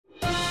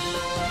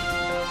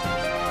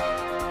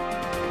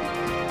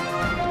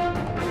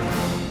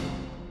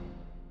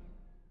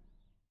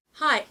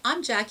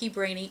I'm Jackie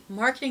Brainey,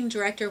 Marketing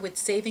Director with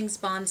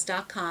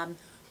SavingsBonds.com,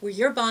 where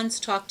your bonds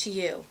talk to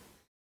you.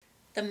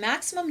 The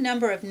maximum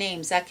number of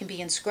names that can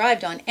be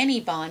inscribed on any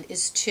bond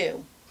is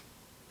 2.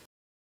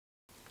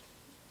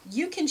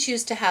 You can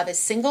choose to have a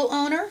single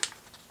owner,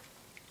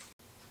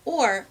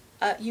 or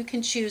you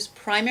can choose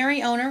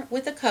primary owner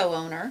with a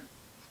co-owner,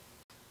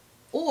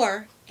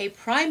 or a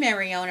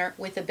primary owner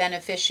with a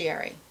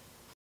beneficiary.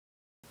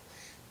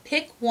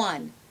 Pick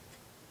one: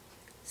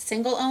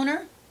 single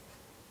owner,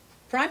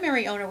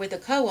 primary owner with a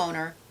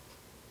co-owner,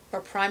 or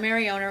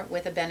primary owner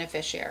with a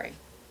beneficiary.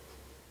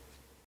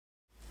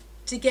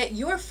 To get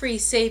your free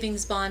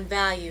savings bond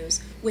values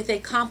with a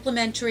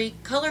complimentary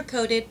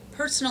color-coded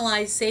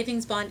personalized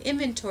savings bond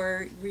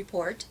inventory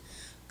report,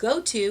 go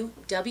to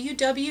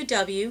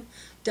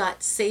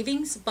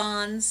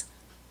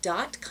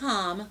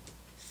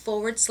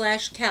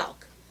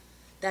www.savingsbonds.com/calc.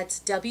 That's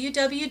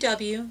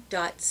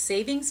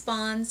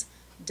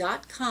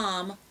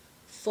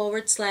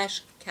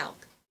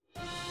www.savingsbonds.com/calc.